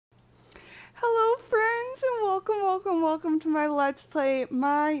welcome to my Let's Play.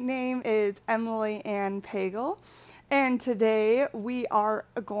 My name is Emily Ann Pagel, and today we are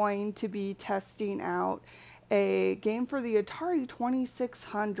going to be testing out a game for the Atari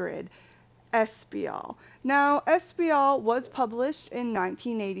 2600, Espial. Now, Espial was published in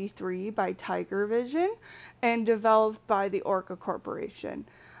 1983 by Tiger Vision and developed by the Orca Corporation.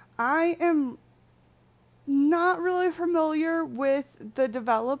 I am not really familiar with the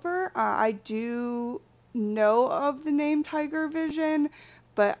developer. I do know of the name Tiger Vision,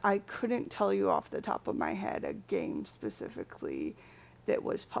 but I couldn't tell you off the top of my head a game specifically that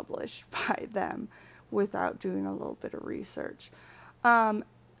was published by them without doing a little bit of research. Um,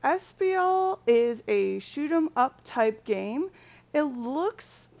 Espial is a shoot 'em up type game. It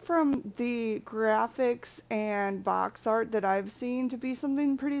looks from the graphics and box art that I've seen to be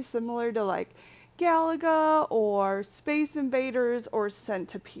something pretty similar to like Galaga or Space Invaders or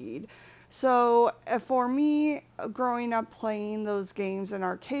Centipede. So for me, growing up playing those games in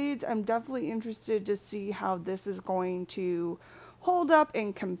arcades, I'm definitely interested to see how this is going to hold up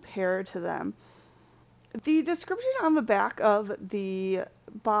and compare to them. The description on the back of the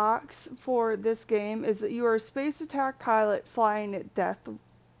box for this game is that you are a space attack pilot flying at death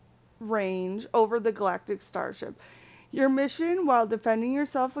range over the galactic starship. Your mission, while defending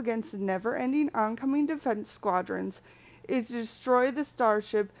yourself against the never-ending oncoming defense squadrons, is to destroy the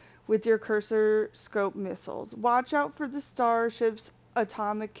starship with your cursor scope missiles. Watch out for the starship's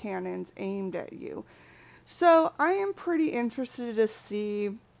atomic cannons aimed at you. So I am pretty interested to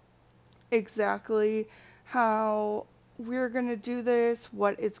see exactly how we're going to do this,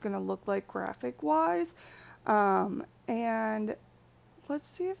 what it's going to look like graphic-wise, and let's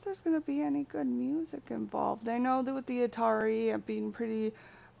see if there's going to be any good music involved. I know that with the Atari being pretty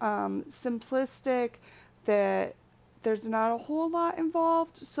simplistic, that there's not a whole lot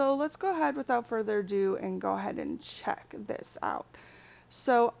involved. So let's go ahead without further ado and go ahead and check this out.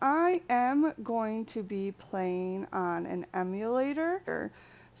 So I am going to be playing on an emulator.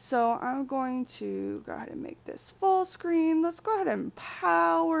 So I'm going to go ahead and make this full screen. Let's go ahead and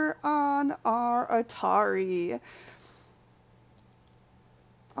power on our Atari.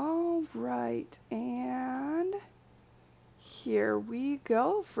 All right, and here we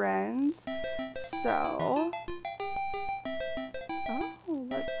go, friends. So,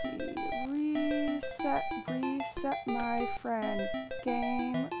 let's see, reset my friend,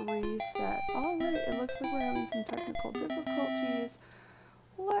 game reset. All right, it looks like we're having some technical difficulties.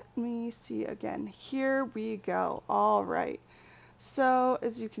 Let me see again. Here we go. All right. So,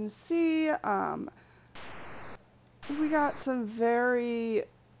 as you can see, we got some very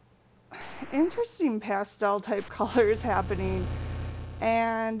interesting pastel type colors happening,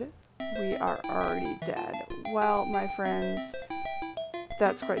 and we are already dead. Well, my friends,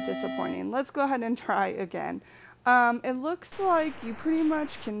 that's quite disappointing. Let's go ahead and try again. It looks like you pretty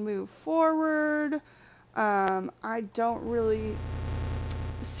much can move forward. I don't really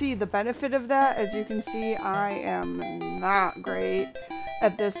see the benefit of that. As you can see, I am not great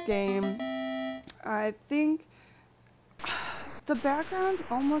at this game. I think the background's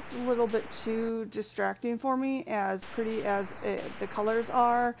almost a little bit too distracting for me, as pretty as the colors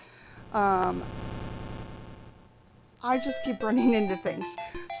are. I just keep running into things.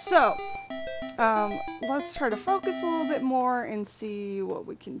 So, let's try to focus a little bit more and see what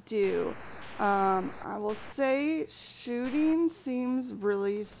we can do. I will say shooting seems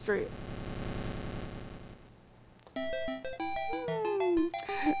really straight. I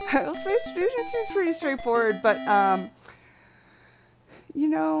will say shooting seems pretty straightforward, but you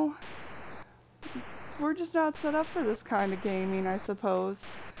know, we're just not set up for this kind of gaming, I suppose.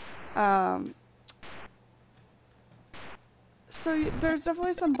 So there's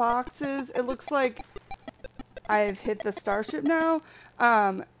definitely some boxes. It looks like I've hit the starship now.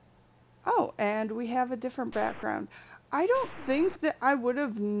 Oh, and we have a different background. I don't think that I would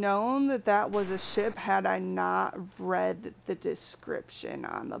have known that that was a ship had I not read the description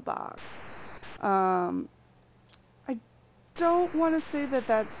on the box. I don't want to say that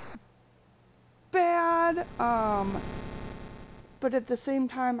that's bad, but at the same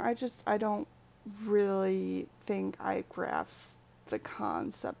time, I don't really think I grasp the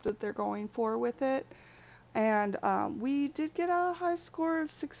concept that they're going for with it. And we did get a high score of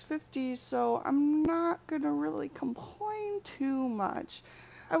 650, so I'm not gonna really complain too much.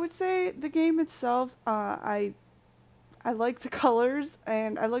 I would say the game itself, I like the colors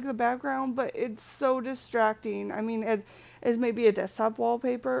and I like the background, but it's so distracting. I mean, as maybe a desktop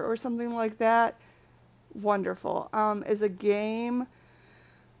wallpaper or something like that, wonderful. As a game,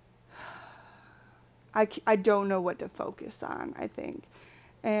 I don't know what to focus on, I think.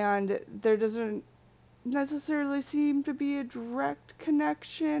 And there doesn't necessarily seem to be a direct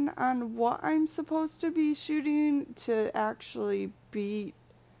connection on what I'm supposed to be shooting to actually beat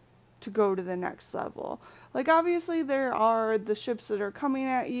to go to the next level. Like, obviously, there are the ships that are coming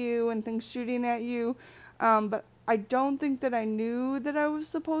at you and things shooting at you, but I don't think that I knew that I was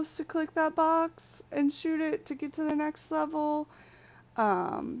supposed to click that box and shoot it to get to the next level.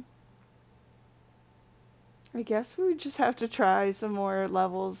 Um, I guess we would just have to try some more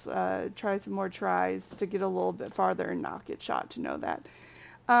levels, try some more tries to get a little bit farther and not get shot to know that.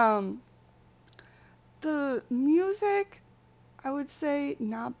 Um, the music, I would say,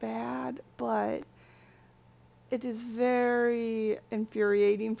 not bad, but it is very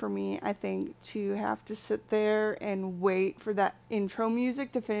infuriating for me, I think, to have to sit there and wait for that intro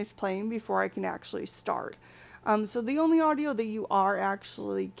music to finish playing before I can actually start. So the only audio that you are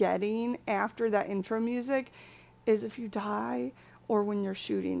actually getting after that intro music is if you die or when you're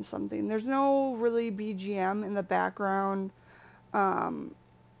shooting something. There's no really BGM in the background um,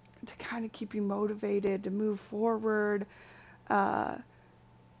 to kind of keep you motivated to move forward. Uh,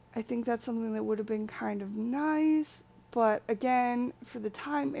 I think that's something that would have been kind of nice, but again, for the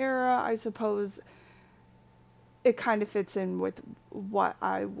time era, I suppose it kind of fits in with what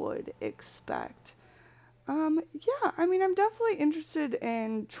I would expect. Yeah, I mean, I'm definitely interested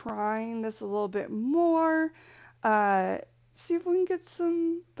in trying this a little bit more, uh, see if we can get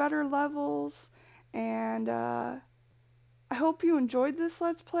some better levels, and I hope you enjoyed this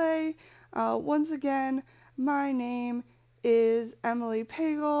Let's Play. Once again, my name is Emily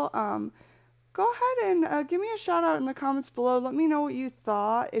Pagel. Go ahead and give me a shout out in the comments below. Let me know what you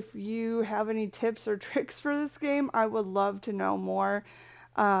thought. If you have any tips or tricks for this game, I would love to know more.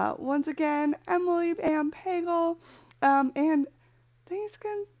 Once again, Emily and Pagel. And thanks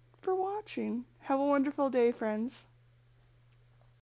again for watching. Have a wonderful day, friends.